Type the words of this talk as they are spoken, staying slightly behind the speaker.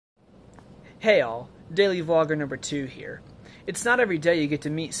Hey all, Daily Vlogger number 2 here. It's not every day you get to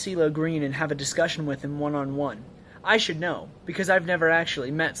meet Cee Lo Green and have a discussion with him one-on-one. I should know, because I've never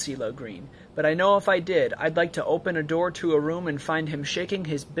actually met Cee Lo Green, but I know if I did, I'd like to open a door to a room and find him shaking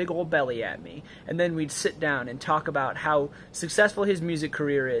his big old belly at me, and then we'd sit down and talk about how successful his music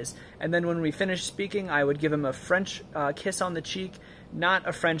career is, and then when we finished speaking, I would give him a French kiss on the cheek. Not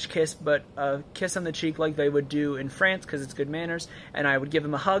a French kiss, but a kiss on the cheek like they would do in France because it's good manners, and I would give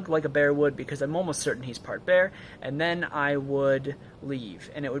him a hug like a bear would because I'm almost certain he's part bear, and then I would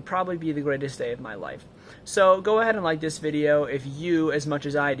leave, and it would probably be the greatest day of my life. So go ahead and like this video if you, as much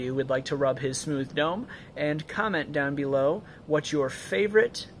as I do, would like to rub his smooth dome, and comment down below what your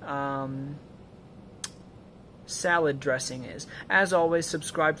favorite salad dressing is. As always,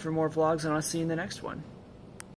 subscribe for more vlogs, and I'll see you in the next one.